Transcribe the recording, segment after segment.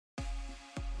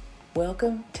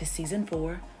Welcome to Season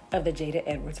 4 of the Jada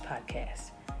Edwards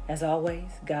Podcast. As always,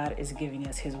 God is giving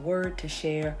us His Word to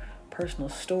share personal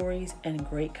stories and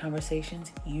great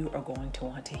conversations you are going to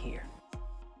want to hear.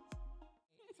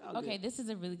 Okay, this is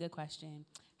a really good question.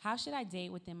 How should I date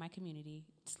within my community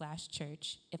 /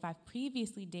 church if I've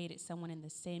previously dated someone in the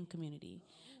same community?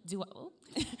 Do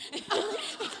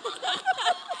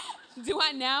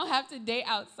I now have to date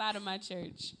outside of my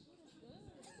church?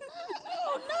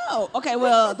 Oh, no. Okay,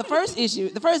 well,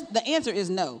 the answer is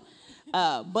no.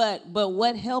 But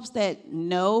what helps that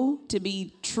no to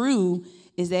be true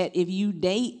is that if you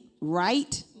date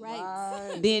right.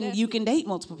 Then you can date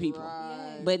multiple people.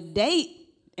 Right. But date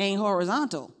ain't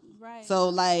horizontal. Right. So,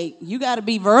 like, you got to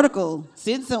be vertical,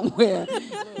 sit somewhere.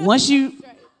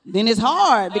 Then it's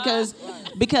hard because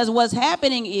what's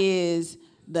happening is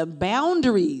the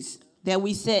boundaries that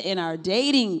we set in our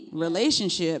dating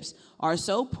relationships are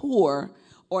so poor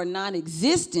or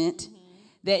non-existent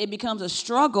that it becomes a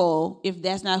struggle if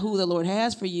that's not who the Lord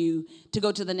has for you to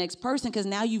go to the next person, because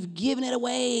now you've given it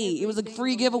away. It was a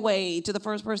free giveaway to the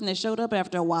first person that showed up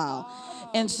after a while.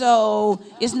 And so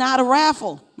it's not a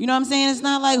raffle. You know what I'm saying? It's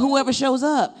not like whoever shows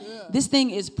up. This thing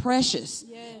is precious.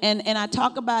 And I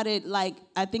think about it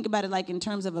like in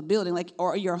terms of a building, like,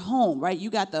 or your home, right? You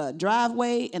got the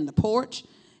driveway and the porch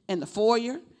and the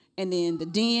foyer and then the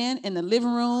den and the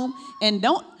living room, and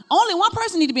only one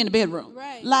person need to be in the bedroom.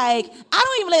 Right. Like, I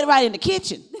don't even let it right in the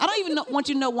kitchen. I don't even want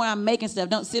you to know where I'm making stuff.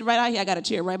 Don't sit right out here. I got a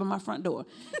chair right by my front door.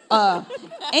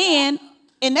 And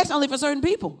that's only for certain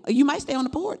people. You might stay on the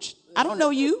porch. I don't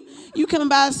know you. You coming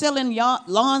by selling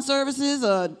lawn services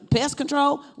or pest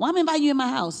control. Why am I inviting you in my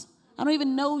house? I don't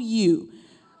even know you.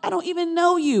 And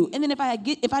then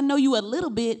if I know you a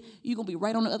little bit, you're going to be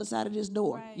right on the other side of this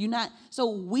door. Right. You're not. So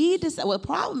we decide. Well, the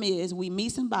problem is we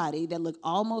meet somebody that look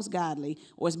almost godly,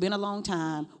 or it's been a long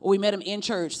time, or we met them in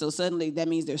church, so suddenly that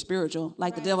means they're spiritual.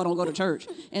 Like the devil don't go to church.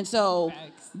 And so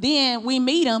then we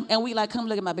meet them and we like, come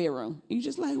look at my bedroom. You're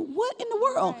just like, what in the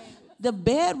world? Right. The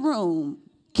bedroom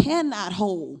cannot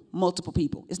hold multiple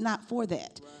people. It's not for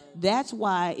that. Right. That's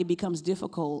why it becomes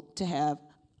difficult to have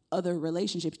other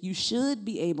relationships. You should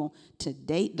be able to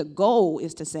date. The goal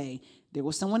is to say, there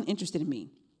was someone interested in me.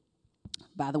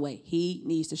 By the way, he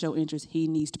needs to show interest. He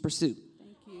needs to pursue.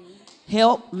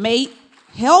 Thank you.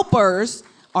 Helpers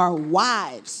are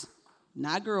wives,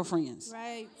 not girlfriends.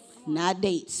 Right. Not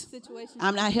dates.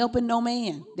 I'm not helping no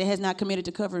man that has not committed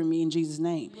to covering me in Jesus'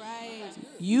 name.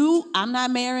 Right. I'm not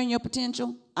marrying your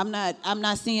potential. I'm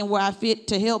not seeing where I fit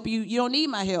to help you. You don't need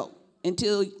my help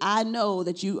until I know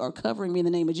that you are covering me in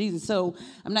the name of Jesus. So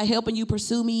I'm not helping you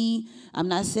pursue me. I'm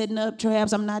not setting up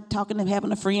traps. I'm not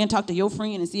having a friend talk to your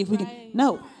friend and see if we can.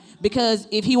 No, because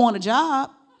if he want a job,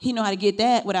 he know how to get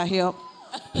that without help.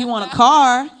 He want a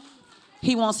car.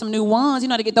 He wants some new ones. He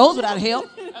know how to get those without help.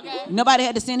 Okay. Nobody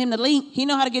had to send him the link. He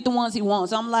know how to get the ones he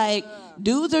wants. So I'm like,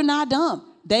 dudes are not dumb.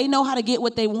 They know how to get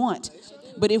what they want.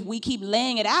 But if we keep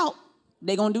laying it out,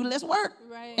 they're going to do less work.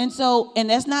 Right. And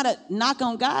that's not a knock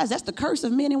on guys. That's the curse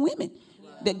of men and women.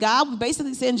 Right. That God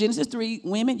basically said in Genesis 3,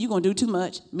 women, you're going to do too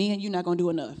much. Men, you're not going to do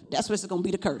enough. That's what's going to be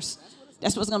the curse.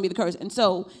 That's what's going to be the curse. And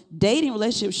so dating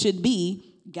relationships should be,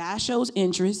 guy shows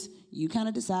interest. You kind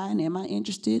of decide, am I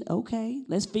interested? Okay,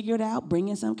 let's figure it out. Bring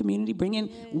in some community. Bring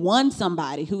in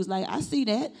somebody who's like, I see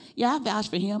that. Yeah, I vouch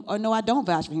for him. Or no, I don't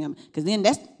vouch for him. Because then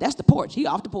that's the porch. He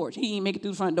off the porch. He ain't make it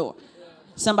through the front door.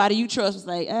 Somebody you trust was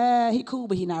like, he cool,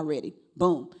 but he not ready.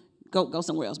 Boom. Go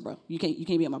somewhere else, bro. You can't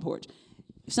be on my porch.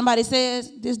 If somebody says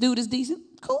this dude is decent,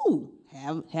 cool.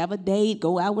 Have a date,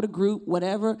 go out with a group,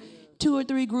 whatever. 2 or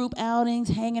 3 group outings,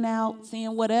 hanging out,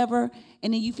 seeing whatever,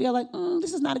 and then you feel like,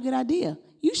 this is not a good idea.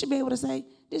 You should be able to say,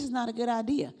 this is not a good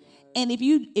idea. And if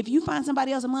you find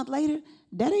somebody else a month later,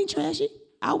 that ain't trashy.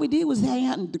 All we did was hang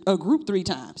out in a group 3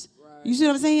 times. Right. You see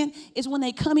what I'm saying? It's when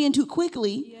they come in too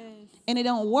quickly and it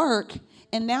don't work,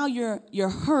 and now you're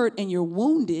hurt and you're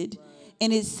wounded,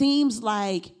 and it seems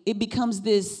like it becomes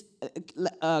this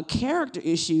character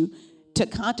issue to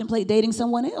contemplate dating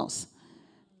someone else.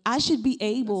 I should be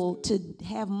able to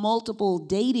have multiple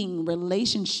dating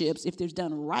relationships if they're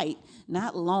done right,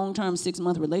 not long-term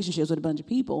 6-month relationships with a bunch of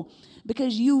people,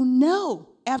 because you know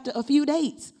after a few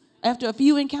dates, after a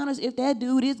few encounters, if that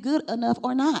dude is good enough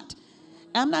or not.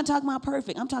 I'm not talking about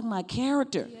perfect. I'm talking about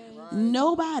character. Right.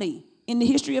 Nobody in the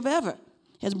history of ever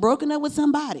has broken up with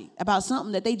somebody about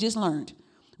something that they just learned.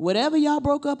 Whatever y'all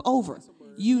broke up over,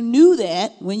 you knew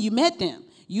that when you met them.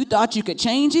 You thought you could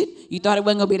change it. You thought it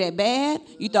wasn't going to be that bad.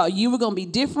 You thought you were going to be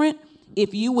different.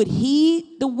 If you would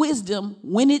heed the wisdom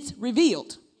when it's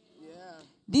revealed,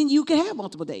 then you could have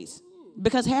multiple dates.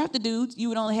 Because half the dudes, you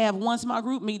would only have one small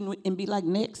group meeting and be like,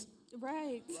 next.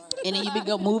 Right. And then you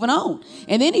go moving on.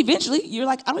 And then eventually you're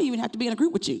like, I don't even have to be in a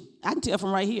group with you. I can tell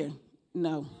from right here.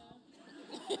 No.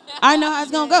 I know how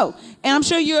it's going to go. And I'm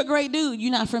sure you're a great dude.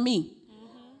 You're not for me.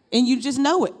 And you just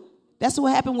know it. That's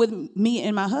what happened with me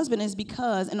and my husband is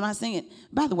because, and I'm not saying,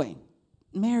 by the way,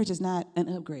 marriage is not an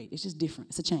upgrade. It's just different.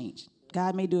 It's a change.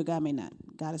 God may do it, God may not.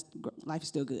 Life is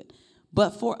still good.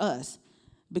 But for us,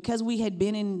 because we had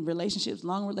been in relationships,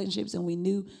 long relationships, and we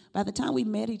knew by the time we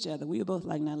met each other, we were both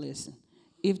like, now listen,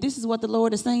 if this is what the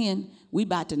Lord is saying, we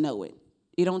about to know it.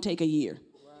 It don't take a year.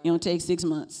 It don't take 6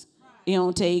 months. It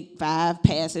don't take 5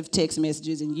 passive text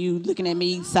messages and you looking at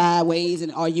me sideways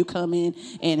and are you coming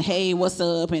and hey, what's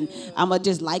up? And I'm going to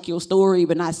just like your story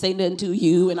but not say nothing to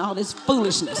you and all this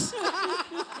foolishness.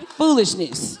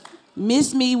 Foolishness.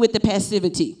 Miss me with the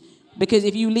passivity. Because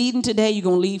if you leading today, you're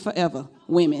going to lead forever,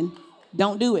 women.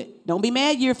 Don't do it. Don't be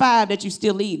mad year 5 that you're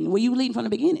still leading. Well, you leading from the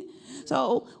beginning.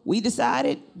 So we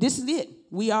decided this is it.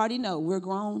 We already know. We're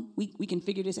grown. We can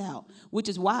figure this out, which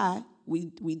is why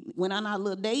we went on our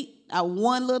little date, our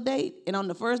one little date, and on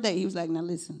the first date, he was like, now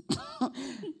listen,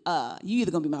 you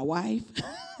either going to be my wife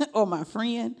or my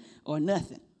friend or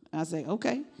nothing. I say,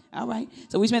 okay, all right.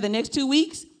 So we spent the next 2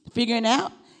 weeks figuring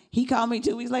out. He called me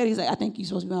 2 weeks later. He's like, I think you're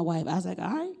supposed to be my wife. I was like, all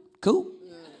right, cool.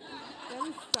 That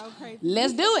is so crazy.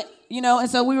 Let's do it. And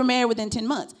so we were married within 10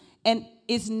 months. And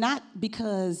it's not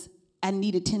because I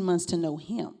needed 10 months to know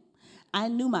him. I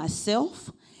knew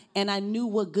myself, and I knew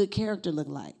what good character looked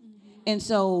like. Mm-hmm. And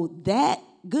so that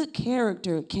good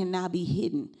character cannot be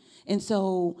hidden. And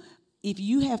so if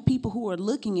you have people who are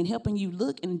looking and helping you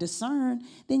look and discern,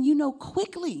 then you know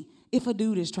quickly if a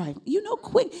dude is trifling. You know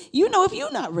if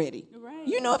you're not ready. Right.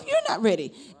 You know if you're not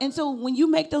ready. And so when you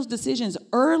make those decisions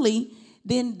early,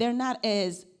 then they're not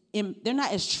as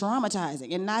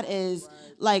traumatizing and not as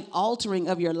like altering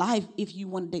of your life if you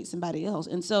want to date somebody else.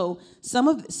 And so some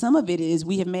of it is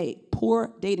we have made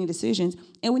poor dating decisions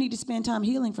and we need to spend time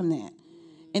healing from that.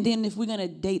 And then if we're going to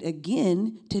date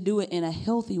again, to do it in a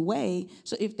healthy way.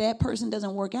 So if that person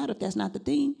doesn't work out, if that's not the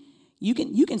thing, you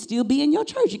can still be in your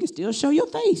church. You can still show your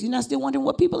face. You're not still wondering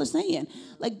what people are saying.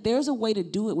 Like, there's a way to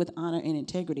do it with honor and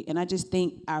integrity. And I just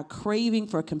think our craving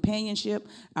for companionship,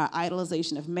 our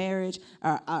idolization of marriage,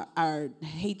 our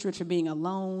hatred for being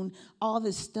alone, all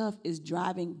this stuff is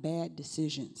driving bad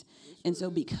decisions. And so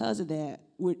because of that,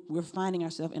 we're finding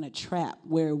ourselves in a trap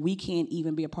where we can't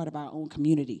even be a part of our own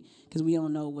community because we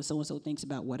don't know what so-and-so thinks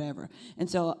about whatever. And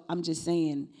so I'm just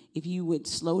saying, if you would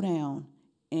slow down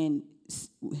and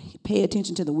pay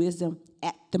attention to the wisdom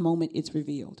at the moment it's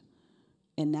revealed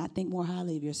and not think more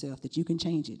highly of yourself that you can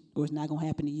change it or it's not going to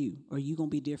happen to you or you're going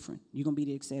to be different. You're going to be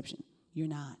the exception. You're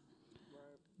not.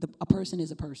 A person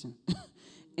is a person.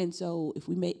 And so if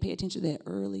we pay attention to that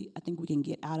early, I think we can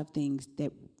get out of things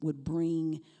that would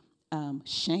bring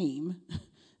shame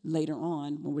later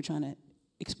on when we're trying to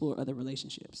explore other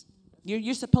relationships.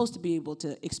 You're supposed to be able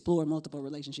to explore multiple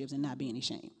relationships and not be any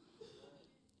shame.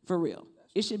 For real.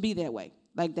 It should be that way.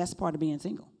 Like, that's part of being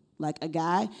single. Like,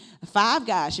 5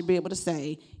 guys should be able to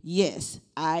say, yes,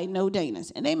 I know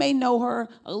Danis. And they may know her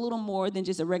a little more than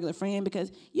just a regular friend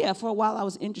because, yeah, for a while I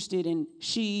was interested in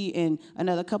she and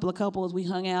another couple of couples. We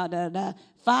hung out,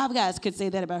 5 guys could say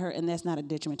that about her, and that's not a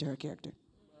detriment to her character.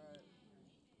 Right.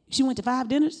 She went to 5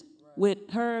 dinners with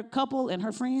her couple and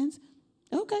her friends.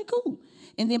 Okay, cool.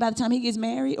 And then by the time he gets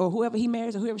married or whoever he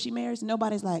marries or whoever she marries,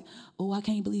 nobody's like, oh, I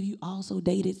can't believe you also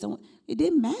dated someone. It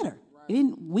didn't matter.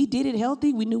 We did it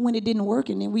healthy. We knew when it didn't work,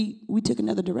 and then we took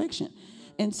another direction.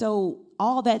 And so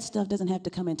all that stuff doesn't have to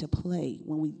come into play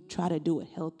when we try to do it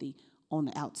healthy on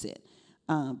the outset.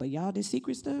 But y'all, this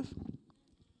secret stuff,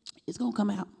 it's going to come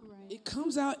out. It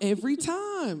comes out every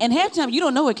time. And half the time, you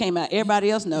don't know it came out. Everybody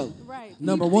else know. Right.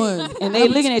 Number one. And they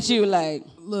looking at you like,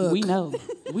 look, we know.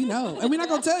 We know. And we're not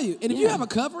going to tell you. And if you have a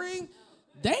covering,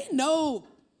 they know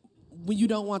when you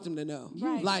don't want them to know.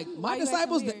 Right. Like, my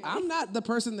disciples, I'm not the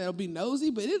person that'll be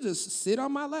nosy, but it'll just sit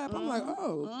on my lap. I'm like,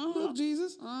 look,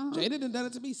 Jesus. Jada done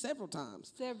it to me several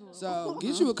times. So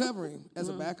get you a covering as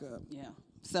a backup. Yeah.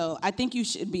 So I think you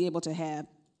should be able to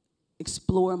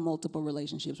explore multiple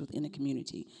relationships within a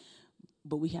community.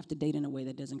 But we have to date in a way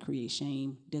that doesn't create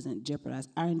shame, doesn't jeopardize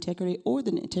our integrity or the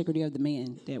integrity of the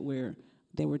man that we're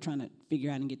trying to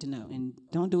figure out and get to know. And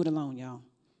don't do it alone, y'all.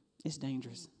 It's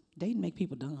dangerous. Dating make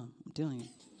people dumb, I'm telling you.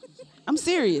 I'm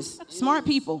serious. Smart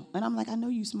people. And I'm like, I know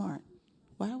you smart.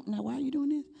 Why are you doing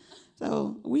this?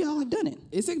 So we all have done it.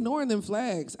 It's ignoring them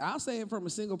flags. I'll say it from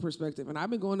a single perspective. And I've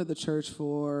been going to the church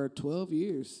for 12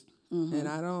 years. Mm-hmm.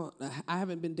 And I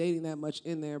haven't been dating that much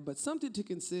in there, but something to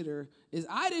consider is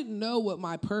I didn't know what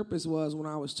my purpose was when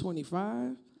I was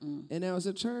 25, and there was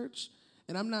a church,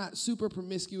 And I'm not super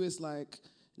promiscuous like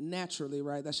naturally,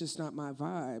 right? That's just not my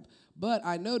vibe. But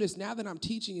I noticed now that I'm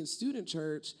teaching in student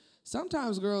church,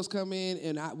 sometimes girls come in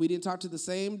and we didn't talk to the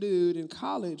same dude in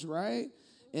college, right?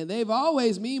 And they've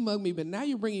always mean-mugged me, but now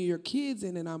you're bringing your kids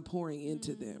in and I'm pouring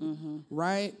into them,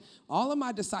 right? All of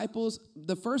my disciples,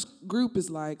 the first group is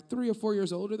like 3 or 4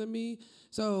 years older than me.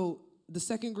 So the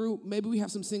second group, maybe we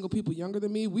have some single people younger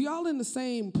than me. We all in the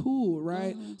same pool,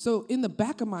 right? So in the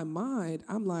back of my mind,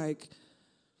 I'm like,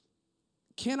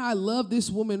 can I love this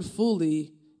woman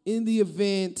fully in the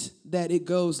event that it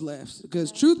goes left?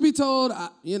 Because truth be told,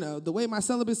 the way my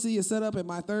celibacy is set up and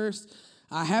my thirst,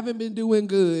 I haven't been doing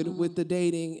good with the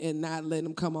dating and not letting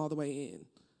them come all the way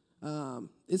in.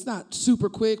 It's not super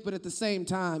quick, but at the same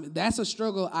time, that's a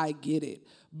struggle. I get it.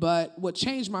 But what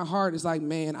changed my heart is like,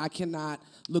 man, I cannot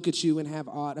look at you and have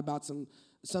aught about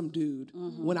some dude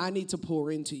when I need to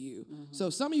pour into you. So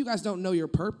some of you guys don't know your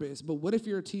purpose, but what if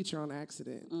you're a teacher on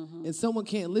accident and someone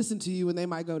can't listen to you and they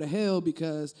might go to hell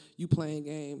because you playing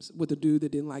games with a dude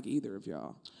that didn't like either of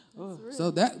y'all? So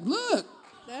look.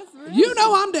 That's real. You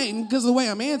know I'm dating because of the way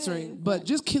I'm answering, but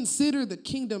just consider the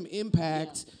kingdom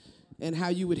impact and how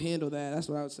you would handle that. That's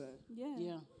what I would say.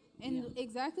 Yeah. And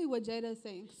exactly what Jada is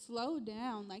saying, slow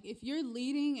down. Like if you're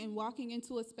leading and walking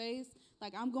into a space,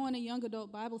 like I'm going to young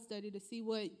adult Bible study to see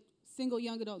what single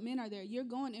young adult men are there. You're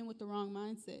going in with the wrong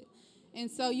mindset. And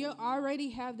so you already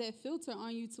have that filter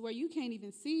on you to where you can't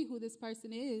even see who this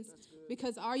person is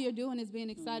because all you're doing is being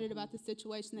excited about the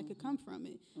situation that could come from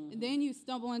it. And then you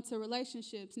stumble into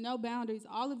relationships, no boundaries.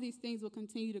 All of these things will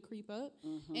continue to creep up.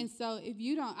 And so if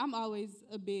you don't, I'm always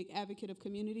a big advocate of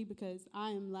community because I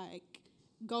am like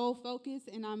goal focused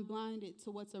and I'm blinded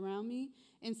to what's around me.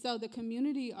 And so the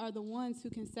community are the ones who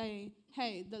can say,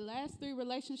 hey, the last 3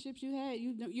 relationships you had,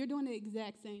 you're doing the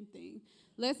exact same thing.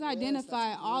 Let's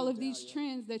identify all of these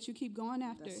trends that you keep going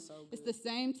after. It's the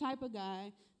same type of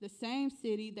guy, the same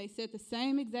city. They said the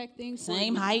same exact things.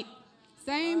 Same height.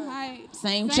 Same height.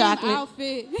 Same chocolate.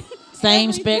 Outfit.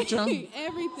 Same spectrum.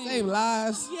 Everything. Same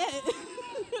lies. Yes.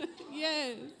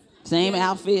 Yes. Same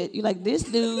outfit. You're like, this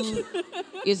dude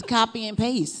is copy and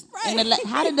paste. Right. And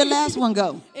how did the last one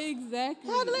go? Exactly.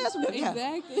 How did the last one go?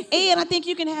 Exactly. And I think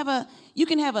you can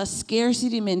have a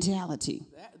scarcity mentality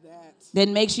that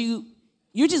makes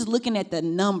you're just looking at the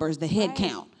numbers, the head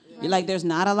count. You're like, there's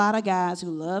not a lot of guys who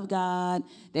love God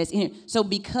that's in here. So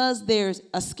because there's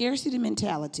a scarcity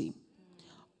mentality,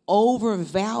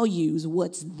 overvalues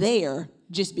what's there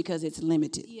just because it's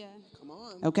limited. Yeah.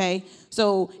 Okay?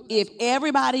 So if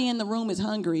everybody in the room is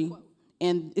hungry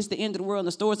and it's the end of the world and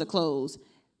the stores are closed,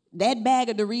 that bag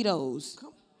of Doritos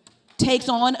takes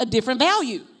on a different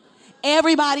value.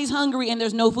 Everybody's hungry and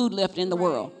there's no food left in the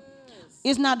world.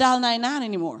 It's not $1.99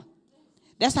 anymore.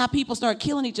 That's how people start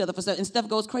killing each other for stuff, and stuff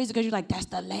goes crazy because you're like, that's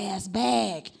the last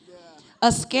bag. Yeah.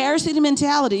 A scarcity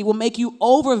mentality will make you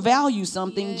overvalue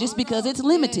something just because it's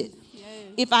limited. Yes.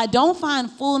 If I don't find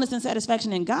fullness and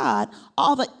satisfaction in God,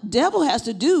 all the devil has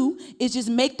to do is just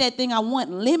make that thing I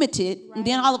want limited, and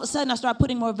then all of a sudden I start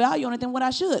putting more value on it than what I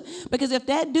should. Because if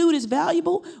that dude is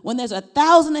valuable, when there's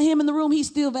 1,000 of him in the room, he's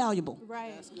still valuable.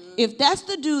 Right. If that's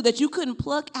the dude that you couldn't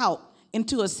pluck out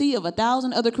into a sea of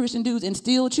 1,000 other Christian dudes and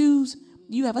still choose,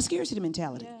 you have a scarcity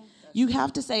mentality. Yeah. You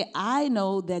have to say, I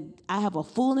know that I have a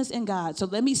fullness in God, so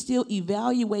let me still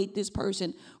evaluate this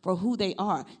person for who they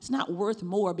are. It's not worth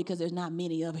more because there's not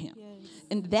many of him. Yes.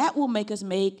 And that will make us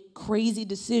make crazy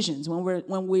decisions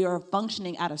when we are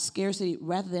functioning out of scarcity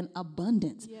rather than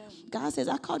abundance. Yeah. God says,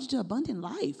 I called you to abundant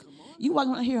life. You walk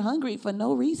around here hungry for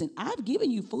no reason. I've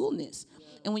given you fullness.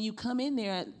 And when you come in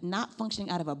there not functioning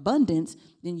out of abundance,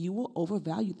 then you will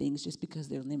overvalue things just because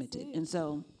they're limited. And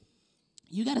so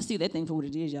you got to see that thing for what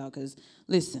it is, y'all, because,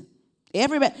 listen,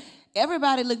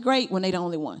 everybody look great when they the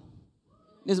only one.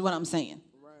 This is what I'm saying.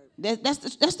 Right.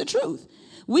 That's the truth.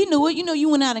 We knew it. You know, you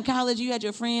went out in college, you had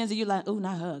your friends, and you're like, oh,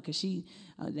 not her, because she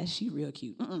real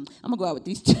cute. I'm going to go out with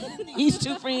these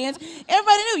two friends.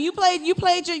 Everybody knew. You played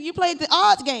the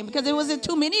odds game because there wasn't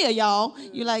too many of y'all.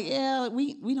 You're like, yeah,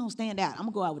 we don't stand out. I'm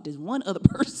going to go out with this one other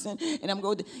person, and I'm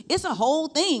going to go. It's a whole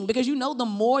thing because you know the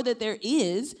more that there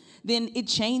is, then it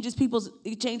changes people's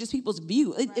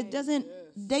view. It doesn't.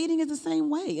 Dating is the same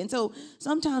way. And so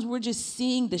sometimes we're just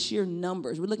seeing the sheer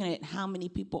numbers. We're looking at how many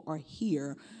people are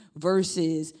here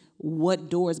versus what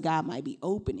doors God might be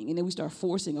opening. And then we start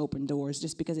forcing open doors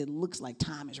just because it looks like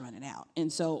time is running out.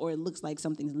 And so, or it looks like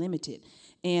something's limited.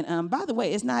 And by the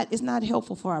way, it's not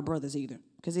helpful for our brothers either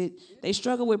because they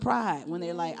struggle with pride when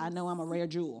they're like, I know I'm a rare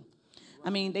jewel. I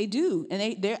mean, they do.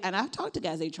 And I've talked to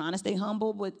guys, they're trying to stay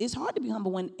humble, but it's hard to be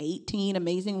humble when 18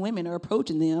 amazing women are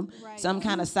approaching them some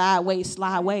kind of sideways,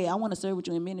 sly way. I want to serve with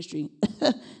you in ministry.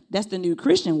 That's the new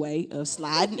Christian way of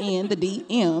sliding in the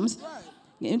DMs.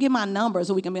 Right. Get my number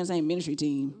so we can be on the same ministry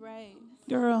team. Right.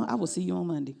 Girl, I will see you on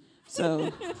Monday.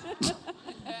 So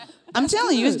I'm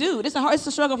telling you, it's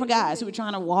a struggle for guys who are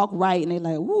trying to walk right, and they're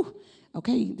like, woo,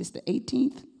 okay, this is the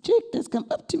 18th chick that's come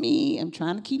up to me. I'm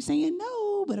trying to keep saying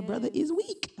no, but a brother is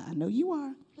weak. I know you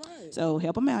are. Right. So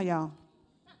help him out, y'all.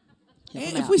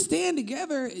 And if we stand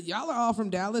together, y'all are all from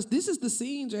Dallas. This is the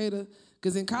scene, Jada.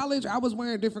 Because in college, I was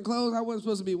wearing different clothes I wasn't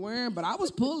supposed to be wearing, but I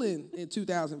was pulling in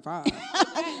 2005.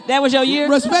 That was your year?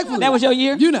 Respectfully. That was your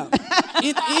year? You know,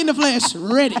 in the flesh,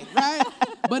 ready, right?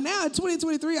 But now in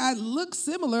 2023, I look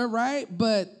similar, right?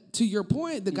 But to your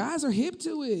point, the guys are hip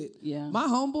to it. Yeah. My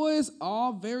homeboys,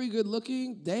 all very good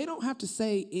looking. They don't have to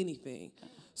say anything.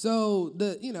 So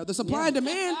the supply and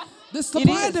demand,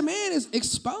 is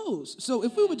exposed. So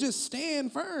if we would just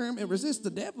stand firm and resist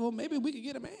the devil, maybe we could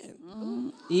get a man. Mm-hmm.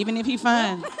 Even if he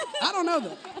fine. I don't know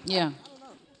that. Yeah.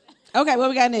 Okay, what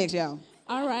we got next, y'all?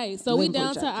 All right, so we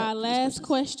down to our last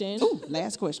question. Ooh,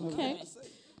 last question. Okay.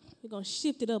 We're going to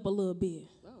shift it up a little bit.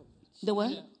 The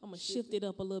what? I'm going to shift it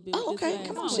up a little bit. Oh, okay.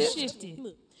 Come on, shift it.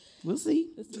 Look. We'll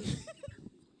see.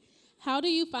 How do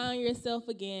you find yourself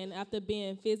again after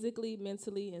being physically,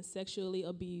 mentally, and sexually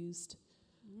abused?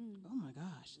 Oh my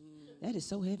gosh, that is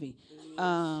so heavy.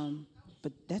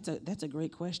 But that's a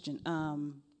great question.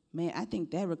 Man, I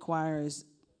think that requires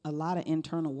a lot of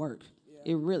internal work.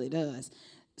 Yeah. It really does.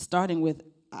 Starting with,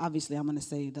 obviously, I'm going to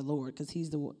say the Lord, because He's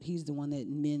the one that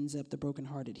mends up the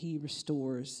brokenhearted. He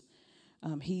restores.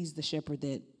 He's the shepherd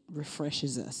that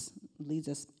refreshes us, leads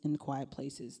us in the quiet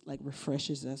places, like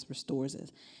refreshes us, restores us.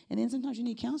 And then sometimes you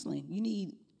need counseling. You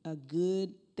need a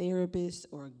good therapist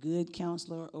or a good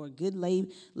counselor or a good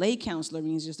lay counselor,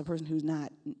 means just a person who's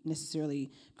not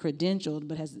necessarily credentialed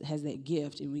but has that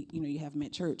gift, and you have them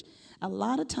at church. A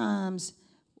lot of times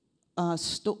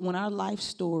when our life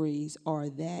stories are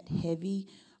that heavy,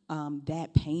 that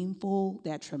painful,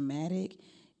 that traumatic,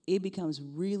 it becomes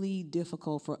really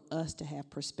difficult for us to have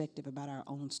perspective about our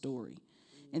own story.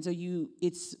 And so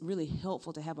it's really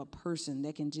helpful to have a person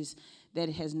that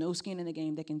has no skin in the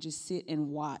game, that can just sit and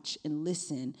watch and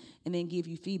listen and then give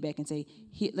you feedback and say,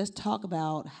 let's talk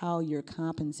about how you're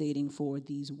compensating for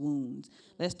these wounds.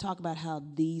 Let's talk about how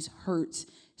these hurts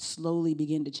slowly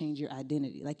begin to change your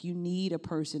identity. Like, you need a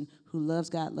person who loves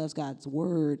God, loves God's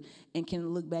word, and can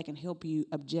look back and help you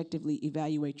objectively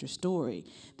evaluate your story.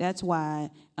 That's why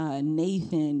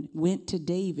Nathan went to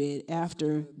David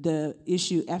after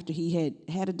he had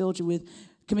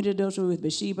committed adultery with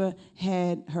Bathsheba,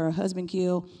 had her husband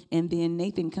killed, and then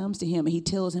Nathan comes to him and he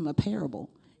tells him a parable.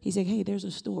 He said, hey, there's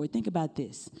a story. Think about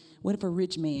this. What if a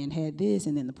rich man had this,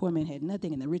 and then the poor man had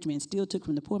nothing, and the rich man still took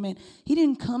from the poor man? He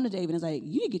didn't come to David and was like,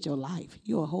 you need to get your life.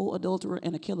 You're a whole adulterer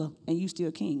and a killer, and you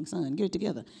still king, son. Get it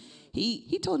together.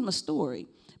 He told him a story,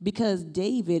 because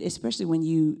David, especially when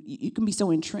you can be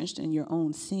so entrenched in your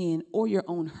own sin or your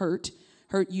own hurt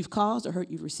you've caused or hurt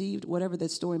you've received, whatever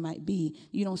that story might be,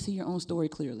 you don't see your own story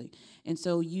clearly. And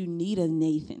so you need a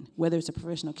Nathan, whether it's a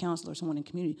professional counselor or someone in the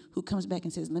community, who comes back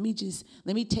and says, let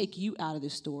me take you out of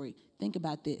this story. Think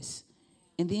about this.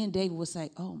 And then David was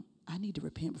like, oh, I need to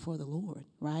repent before the Lord,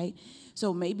 right?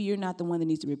 So maybe you're not the one that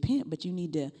needs to repent, but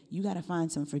you got to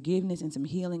find some forgiveness and some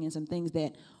healing and some things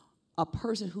that a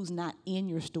person who's not in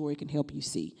your story can help you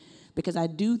see. Because I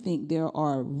do think there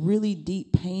are really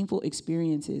deep, painful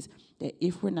experiences that,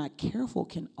 if we're not careful,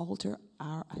 can alter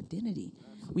our identity.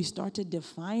 We start to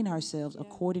define ourselves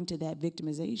according to that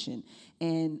victimization.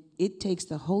 And it takes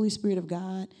the Holy Spirit of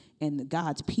God and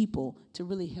God's people to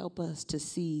really help us to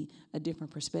see a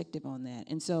different perspective on that.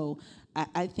 And so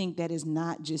I think that is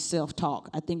not just self-talk.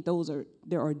 I think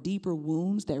there are deeper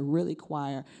wounds that really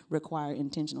require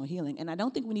intentional healing. And I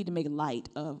don't think we need to make light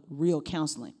of real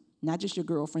counseling. Not just your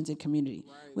girlfriends and community.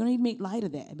 Right. We don't need to make light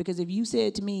of that. Because if you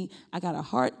said to me, I got a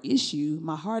heart issue,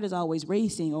 my heart is always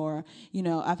racing, or,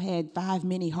 I've had 5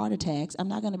 mini heart attacks, I'm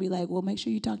not going to be like, well, make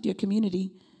sure you talk to your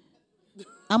community.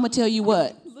 I'm going to tell you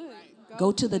what.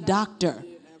 Go to the doctor.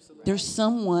 There's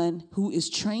someone who is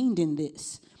trained in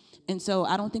this. And so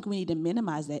I don't think we need to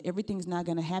minimize that. Everything's not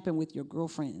going to happen with your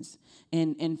girlfriends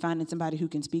and finding somebody who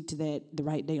can speak to that the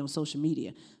right day on social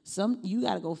media. You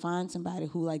got to go find somebody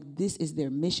who, this is their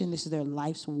mission, this is their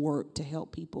life's work to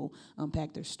help people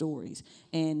unpack their stories.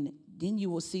 And then you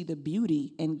will see the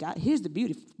beauty. And God, here's the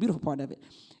beautiful part of it.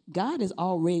 God is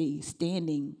already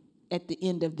standing at the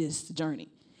end of this journey.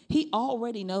 He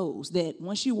already knows that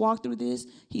once you walk through this,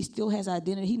 he still has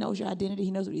identity. He knows your identity.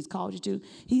 He knows what he's called you to.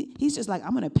 He's just like,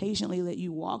 I'm going to patiently let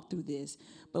you walk through this.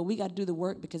 But we got to do the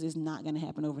work because it's not going to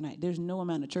happen overnight. There's no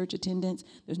amount of church attendance.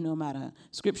 There's no amount of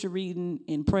scripture reading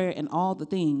and prayer and all the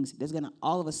things that's going to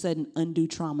all of a sudden undo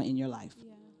trauma in your life.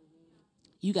 Yeah.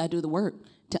 You got to do the work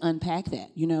to unpack that,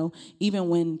 you know. Even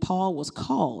when Paul was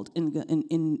called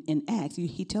in Acts,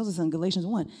 he tells us in Galatians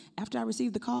 1, after I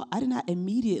received the call, I did not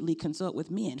immediately consult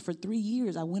with men. For 3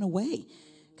 years, I went away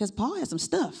because Paul had some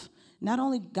stuff. Not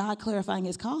only God clarifying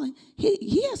his calling,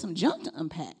 he has some junk to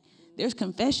unpack. There's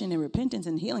confession and repentance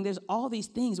and healing. There's all these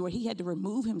things where he had to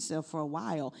remove himself for a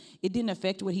while. It didn't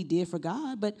affect what he did for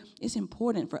God, but it's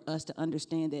important for us to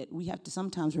understand that we have to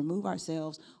sometimes remove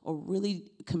ourselves or really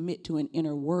commit to an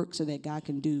inner work so that God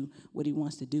can do what he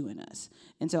wants to do in us.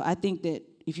 And so I think that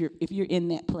if you're in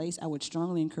that place, I would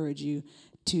strongly encourage you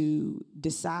to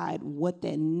decide what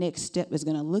that next step is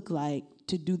going to look like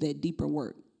to do that deeper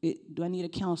work. Do I need a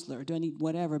counselor? Do I need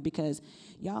whatever? Because,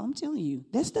 y'all, I'm telling you,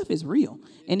 that stuff is real.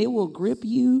 And it will grip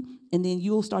you, and then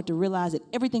you'll start to realize that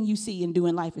everything you see and do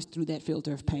in life is through that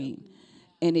filter of pain.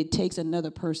 And it takes another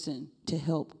person to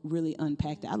help really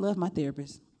unpack that. I love my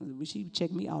therapist. She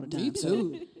checked me all the time. Me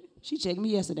too. She checked me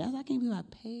yesterday. I was like, I can't believe I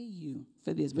pay you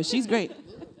for this. But she's great.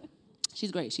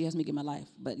 She's great. She has me get my life.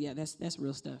 But, yeah, that's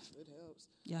real stuff.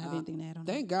 Y'all have anything to add on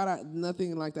Thank God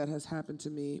nothing like that has happened to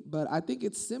me, but I think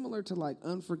it's similar to like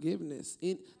unforgiveness.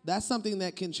 That's something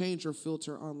that can change your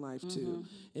filter on life too.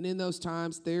 And in those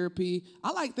times, therapy,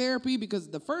 I like therapy because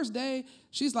the first day,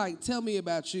 she's like, tell me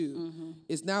about you.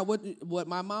 It's not what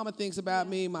my mama thinks about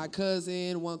me, my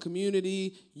cousin, one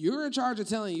community. You're in charge of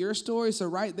telling your story, so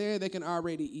right there, they can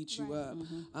already eat you up.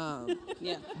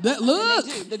 Yeah. Look,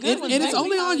 and it's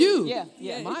only on you.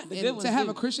 Yeah. And to have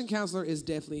a Christian counselor is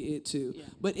definitely it too. Yeah.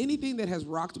 But anything that has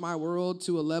rocked my world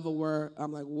to a level where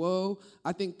I'm like, whoa,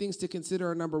 I think things to consider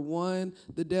are, number one,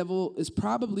 the devil is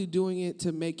probably doing it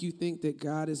to make you think that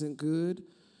God isn't good.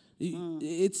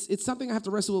 It's something I have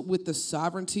to wrestle with the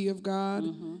sovereignty of God,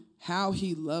 how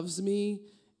he loves me,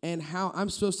 and how I'm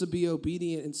supposed to be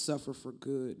obedient and suffer for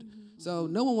good. So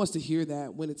no one wants to hear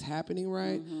that when it's happening,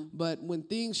 right? But when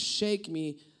things shake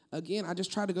me, again, I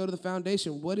just try to go to the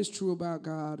foundation. What is true about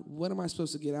God? What am I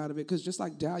supposed to get out of it? Because just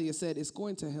like Dalya said, it's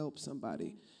going to help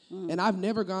somebody. And I've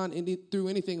never gone through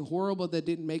anything horrible that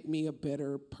didn't make me a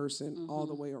better person all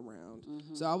the way around.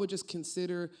 So I would just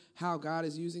consider how God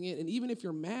is using it. And even if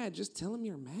you're mad, just tell him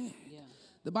you're mad. Yeah.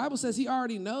 The Bible says he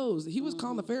already knows. He was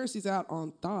calling the Pharisees out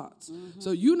on thoughts.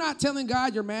 So you not telling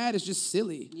God you're mad is just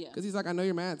silly. Because he's like, I know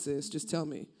you're mad, sis. Just tell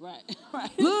me. Right.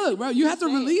 Look, bro, you have to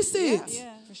release it.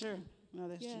 Yeah. For sure. No,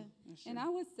 that's true. That's true. And I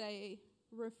would say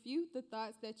refute the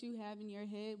thoughts that you have in your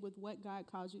head with what God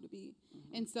calls you to be.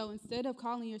 And so instead of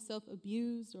calling yourself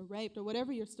abused or raped or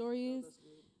whatever your story is,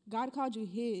 God called you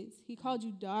his. He called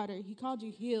you daughter. He called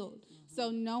you healed.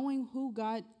 So knowing who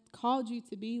God called you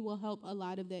to be will help a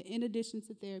lot of that, in addition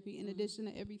to therapy, in addition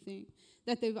to everything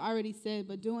that they've already said,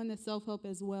 but doing the self-help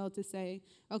as well to say,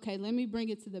 okay, let me bring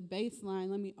it to the baseline.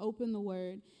 Let me open the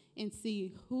word and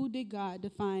see who did God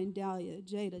define Dalya,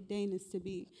 Jada, Danis to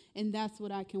be. And that's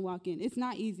what I can walk in. It's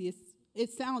not easy. It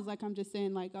sounds like I'm just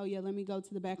saying like, oh, yeah, let me go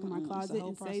to the back of my closet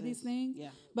and say these things. Yeah.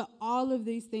 But all of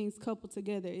these things coupled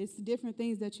together, it's different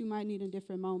things that you might need in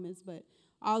different moments, but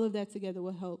all of that together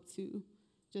will help to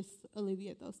just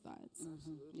alleviate those thoughts.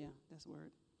 Yeah, that's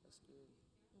word. That's good.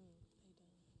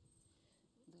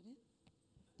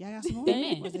 Y'all got some more?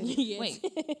 Yes. Wait.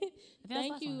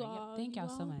 Thank you all. Thank y'all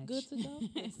so much. Good to go.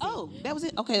 Oh, that was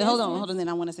it? Okay, hold on. Then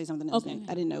I want to say something else. Okay.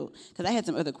 I didn't know, because I had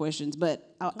some other questions,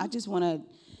 but I just want to,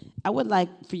 I would like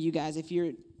for you guys,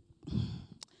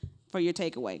 for your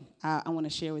takeaway, I want to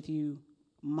share with you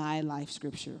my life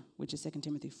scripture, which is 2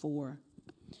 Timothy 4,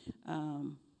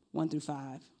 1 through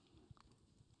 5.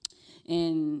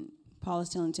 And Paul is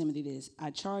telling Timothy this: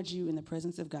 I charge you in the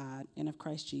presence of God and of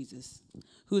Christ Jesus,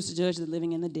 who is to judge the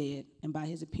living and the dead, and by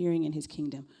his appearing in his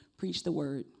kingdom, preach the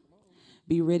word.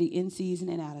 Be ready in season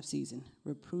and out of season.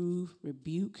 Reprove,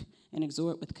 rebuke, and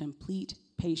exhort with complete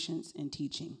patience and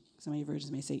teaching. Some of your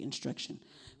versions may say instruction.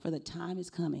 For the time is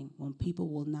coming when people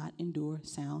will not endure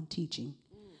sound teaching,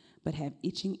 but have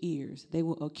itching ears. They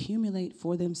will accumulate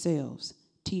for themselves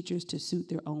teachers to suit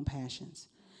their own passions,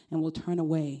 and will turn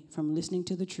away from listening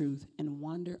to the truth and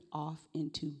wander off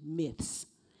into myths.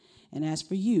 And as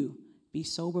for you, be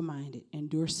sober-minded,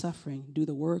 endure suffering, do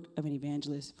the work of an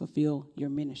evangelist, fulfill your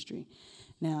ministry.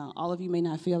 Now, all of you may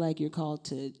not feel like you're called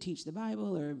to teach the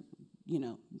Bible or,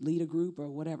 lead a group or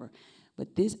whatever,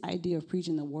 but this idea of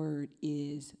preaching the word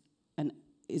is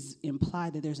is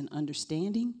implied that there's an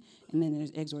understanding and then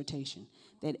there's exhortation.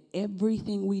 That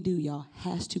everything we do, y'all,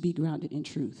 has to be grounded in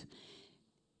truth.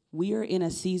 We are in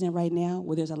a season right now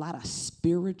where there's a lot of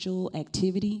spiritual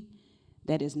activity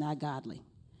that is not godly.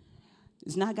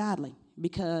 It's not godly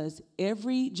because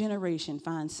every generation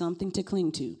finds something to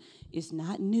cling to. It's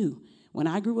not new. When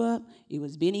I grew up, it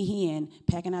was Benny Hinn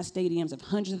packing out stadiums of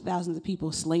hundreds of thousands of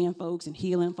people, slaying folks and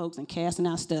healing folks and casting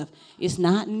out stuff. It's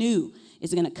not new.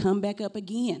 It's going to come back up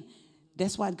again.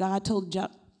 That's why God told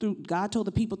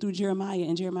the people through Jeremiah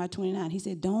in Jeremiah 29. He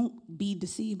said, don't be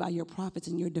deceived by your prophets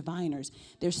and your diviners.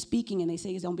 They're speaking and they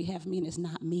say it's on behalf of me and it's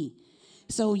not me.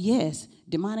 So yes,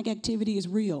 demonic activity is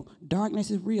real.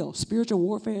 Darkness is real. Spiritual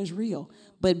warfare is real.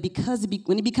 But because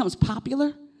when it becomes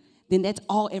popular, then that's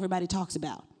all everybody talks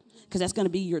about. Because that's going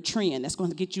to be your trend. That's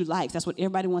going to get you likes. That's what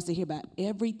everybody wants to hear about.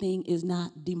 Everything is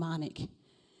not demonic.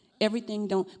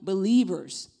 Everything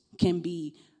believers is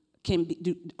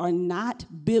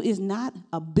not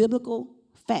a biblical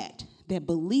fact that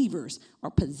believers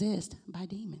are possessed by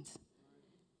demons.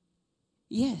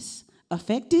 Yes.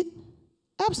 Affected?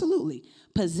 Absolutely.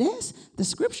 Possessed? The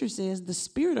scripture says the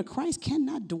Spirit of Christ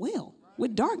cannot dwell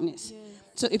with darkness. Yes.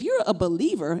 So if you're a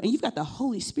believer and you've got the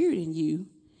Holy Spirit in you,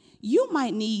 you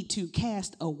might need to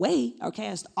cast away or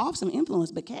cast off some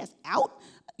influence, but cast out,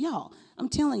 y'all, I'm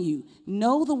telling you,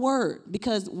 know the word.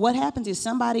 Because what happens is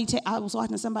I was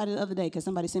watching somebody the other day because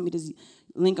somebody sent me this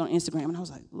link on Instagram, and I was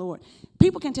like, Lord,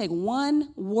 people can take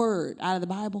one word out of the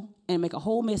Bible and make a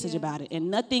whole message about it,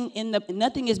 and nothing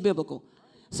is biblical.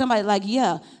 Somebody like,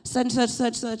 yeah,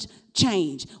 such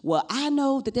change. Well, I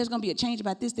know that there's going to be a change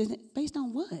about this. Based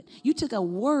on what? You took a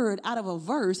word out of a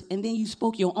verse, and then you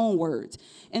spoke your own words.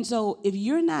 And so if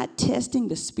you're not testing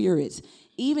the spirits,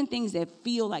 even things that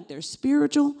feel like they're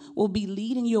spiritual will be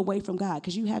leading you away from God,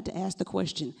 because you have to ask the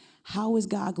question, how is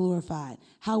God glorified?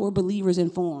 How are believers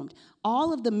informed?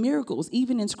 All of the miracles,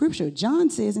 even in Scripture, John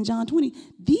says in John 20,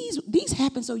 these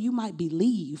happen so you might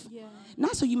believe,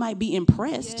 not so you might be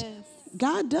impressed. Yes.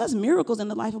 God does miracles in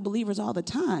the life of believers all the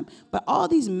time. But all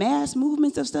these mass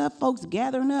movements of stuff, folks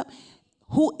gathering up,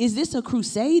 is this a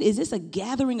crusade? Is this a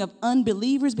gathering of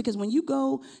unbelievers? Because when you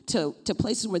go to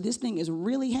places where this thing is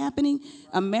really happening,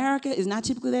 America is not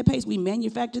typically that pace. We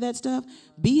manufacture that stuff.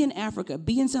 Be in Africa.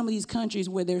 Be in some of these countries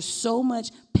where there's so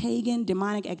much pagan,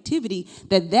 demonic activity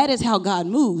that is how God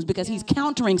moves, because he's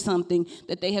countering something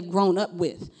that they have grown up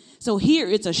with. So here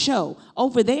it's a show.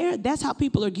 Over there, that's how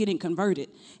people are getting converted.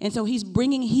 And so he's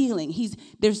bringing healing.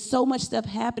 There's so much stuff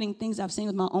happening, things I've seen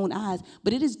with my own eyes,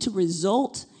 but it is to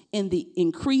result in the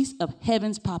increase of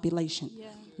heaven's population. Yeah.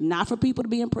 Not for people to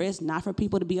be impressed, not for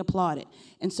people to be applauded.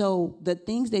 And so the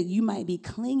things that you might be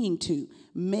clinging to,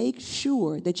 make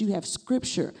sure that you have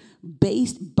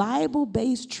scripture-based,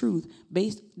 Bible-based truth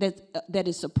that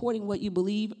is supporting what you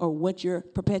believe or what you're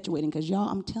perpetuating. Because, y'all,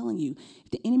 I'm telling you,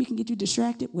 if the enemy can get you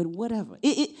distracted with whatever,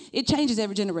 it changes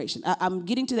every generation. I'm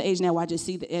getting to the age now where I just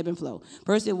see the ebb and flow.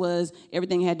 First it was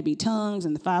everything had to be tongues,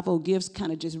 and the fivefold gifts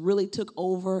kind of just really took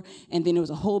over. And then there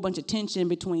was a whole bunch of tension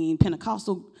between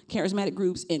Pentecostal charismatic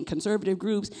groups and conservative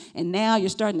groups, and now you're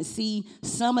starting to see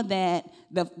some of that.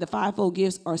 The fivefold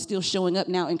gifts are still showing up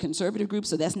now in conservative groups,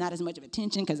 so that's not as much of a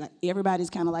tension, because everybody's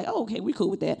kind of like, oh, okay, we're cool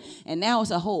with that. And now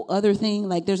it's a whole other thing.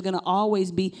 Like, there's gonna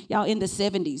always be, y'all, in the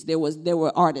 70s there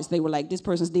were artists. They were like, this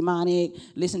person's demonic.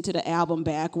 Listen to the album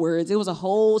backwards. It was a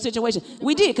whole situation.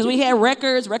 We did, because we had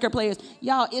record players.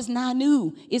 Y'all, it's not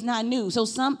new. It's not new. So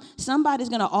somebody's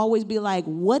gonna always be like,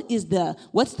 what's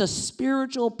the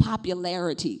spiritual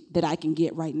popularity that I can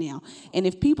get right now? And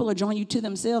if people are drawing you to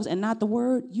themselves and not the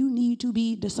word, you need to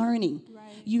be discerning. Right.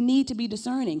 You need to be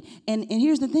discerning. And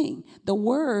here's the thing. The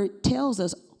word tells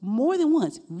us more than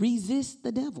once, resist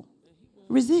the devil.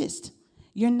 Resist.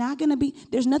 You're not going to be,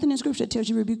 there's nothing in Scripture that tells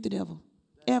you rebuke the devil.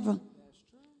 Ever.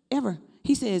 Ever.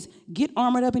 He says, get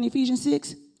armored up in Ephesians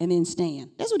 6 and then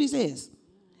stand. That's what he says.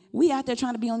 We out there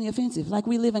trying to be on the offensive, like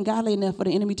we live in godly enough for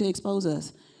the enemy to expose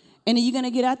us. And then you're going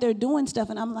to get out there doing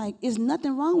stuff, and I'm like, there's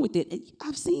nothing wrong with it.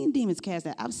 I've seen demons cast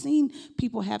out. I've seen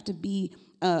people have to be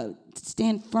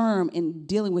stand firm in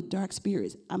dealing with dark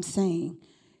spirits. I'm saying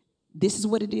this is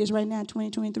what it is right now in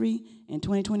 2023, and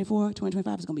 2024,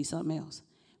 2025 is going to be something else.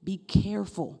 Be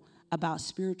careful about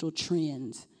spiritual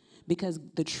trends, because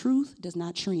the truth does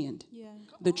not trend. Yeah.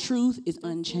 The truth is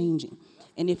unchanging.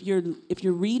 And if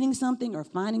you're reading something or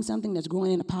finding something that's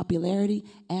growing in popularity,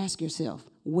 ask yourself,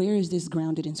 where is this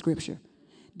grounded in Scripture?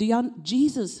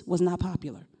 Jesus was not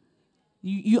popular.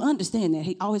 You understand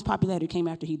that. All his popularity came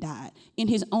after he died. In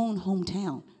his own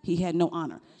hometown, he had no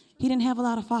honor. He didn't have a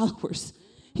lot of followers.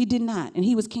 He did not, and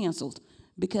he was canceled,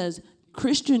 because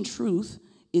Christian truth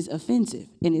is offensive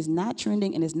and is not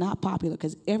trending and is not popular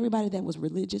because everybody that was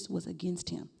religious was against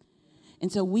him.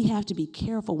 And so we have to be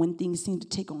careful when things seem to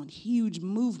take on huge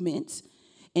movements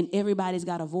and everybody's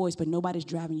got a voice, but nobody's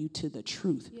driving you to the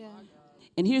truth. Yeah.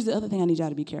 And here's the other thing I need y'all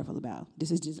to be careful about.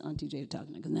 This is just Auntie Jada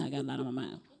talking, because now I got a lot on my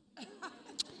mind.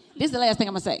 This is the last thing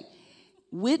I'm going to say.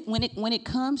 When it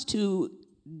comes to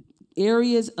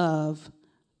areas of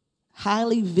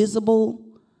highly visible,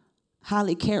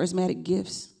 highly charismatic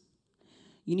gifts,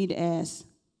 you need to ask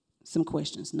some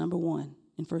questions. Number one,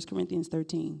 in 1 Corinthians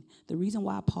 13, the reason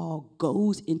why Paul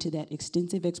goes into that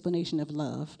extensive explanation of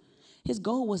love, his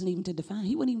goal wasn't even to define.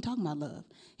 He wasn't even talking about love.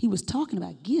 He was talking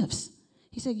about gifts.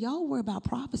 He said, y'all worry about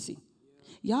prophecy.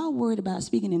 Y'all worried about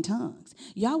speaking in tongues.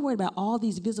 Y'all worried about all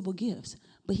these visible gifts.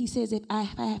 But he says, if I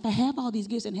have all these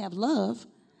gifts and have love,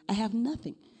 I have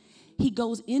nothing. He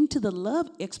goes into the love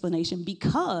explanation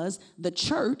because the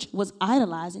church was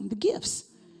idolizing the gifts.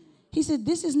 He said,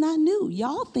 this is not new.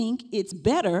 Y'all think it's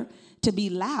better to be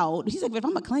loud. He said, if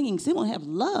I'm a clanging cymbal and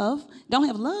don't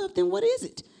have love, then what is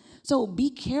it? So be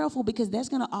careful, because that's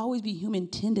going to always be human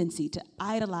tendency to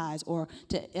idolize or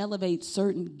to elevate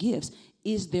certain gifts.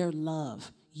 Is there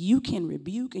love? You can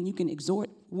rebuke and you can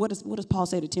exhort. What does Paul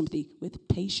say to Timothy? With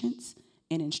patience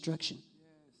and instruction.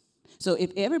 Yes. So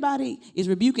if everybody is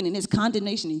rebuking and it's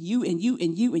condemnation and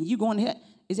you going ahead,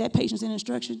 is that patience and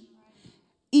instruction?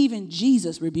 Even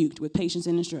Jesus rebuked with patience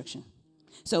and instruction.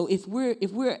 So if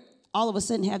we're all of a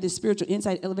sudden have this spiritual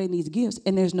insight elevating these gifts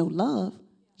and there's no love,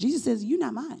 Jesus says, you're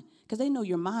not mine, because they know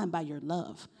you're mine by your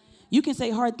love. You can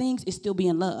say hard things, it's still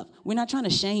being love. We're not trying to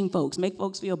shame folks, make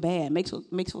folks feel bad, makes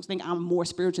folks think I'm more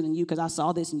spiritual than you because I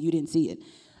saw this and you didn't see it.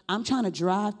 I'm trying to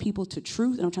drive people to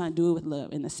truth, and I'm trying to do it with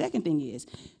love. And the second thing is,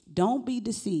 don't be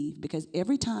deceived, because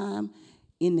every time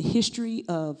in the history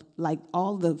of like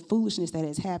all the foolishness that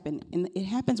has happened, and it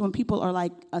happens when people are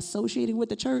like associating with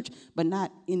the church, but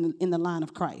not in the line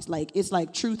of Christ. Like it's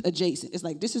like truth adjacent. It's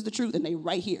like this is the truth, and they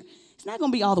right here. It's not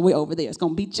going to be all the way over there. It's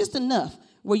going to be just enough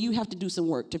where you have to do some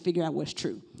work to figure out what's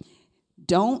true.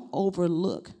 Don't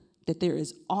overlook that there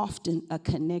is often a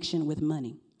connection with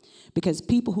money, because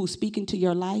people who speak into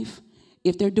your life,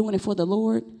 if they're doing it for the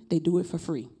Lord, they do it for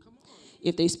free.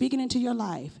 If they're speaking into your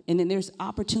life and then there's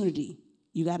opportunity,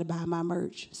 you got to buy my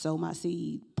merch, sow my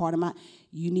seed,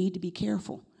 you need to be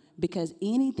careful, because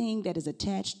anything that is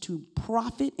attached to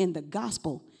profit in the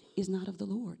gospel is not of the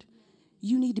Lord.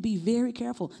 You need to be very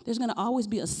careful. There's going to always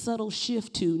be a subtle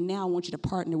shift to, now I want you to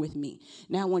partner with me.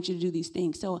 Now I want you to do these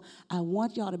things. So I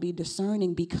want y'all to be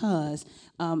discerning, because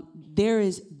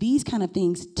these kind of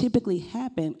things typically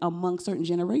happen among certain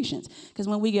generations. Because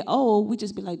when we get old, we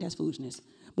just be like, that's foolishness.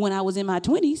 When I was in my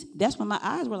 20s, that's when my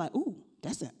eyes were like, ooh,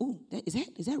 is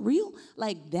that real?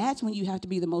 Like, that's when you have to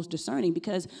be the most discerning,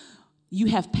 because you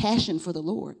have passion for the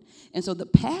Lord. And so the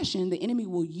passion the enemy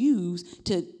will use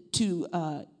to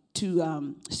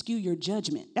skew your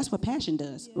judgment. That's what passion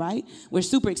does, right? We're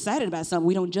super excited about something.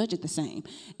 We don't judge it the same.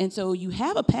 And so you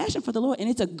have a passion for the Lord, and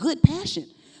it's a good passion,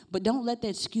 but don't let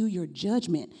that skew your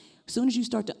judgment. As soon as you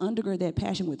start to undergird that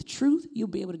passion with truth, you'll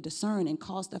be able to discern and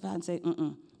call stuff out and say,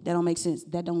 that don't make sense.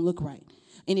 That don't look right.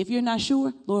 And if you're not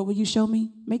sure, Lord, will you show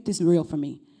me? Make this real for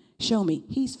me. Show me.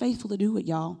 He's faithful to do it,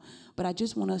 y'all. But I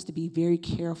just want us to be very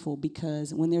careful,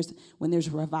 because when there's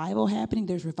revival happening,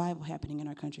 there's revival happening in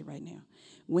our country right now.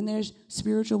 When there's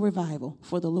spiritual revival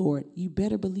for the Lord, you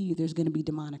better believe there's going to be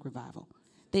demonic revival.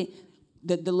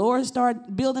 The Lord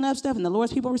start building up stuff, and the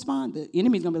Lord's people respond. The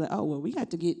enemy's going to be like, oh, well, we got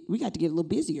to get a little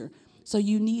busier. So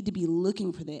you need to be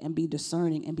looking for that and be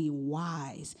discerning and be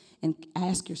wise and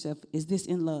ask yourself, is this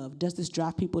in love? Does this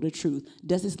drive people to truth?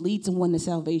 Does this lead someone to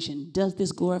salvation? Does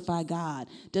this glorify God?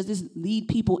 Does this lead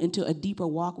people into a deeper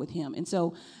walk with him? And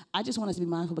so I just want us to be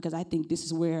mindful, because I think this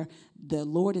is where the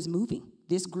Lord is moving.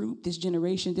 This group, this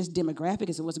generation, this demographic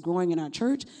is what's growing in our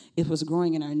church. It's what's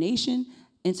growing in our nation.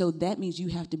 And so that means you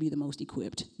have to be the most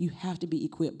equipped. You have to be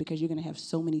equipped, because you're going to have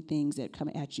so many things that come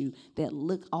at you that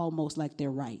look almost like they're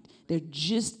right. They're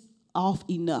just off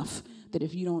enough that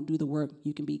if you don't do the work,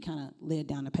 you can be kind of led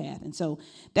down the path. And so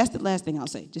that's the last thing I'll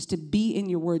say, just to be in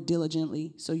your word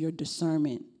diligently so your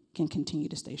discernment can continue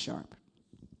to stay sharp.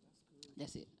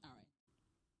 That's it. All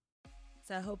right.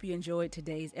 So I hope you enjoyed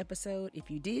today's episode.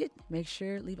 If you did, make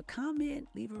sure leave a comment,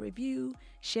 leave a review,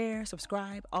 share,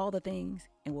 subscribe, all the things,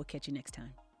 and we'll catch you next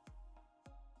time.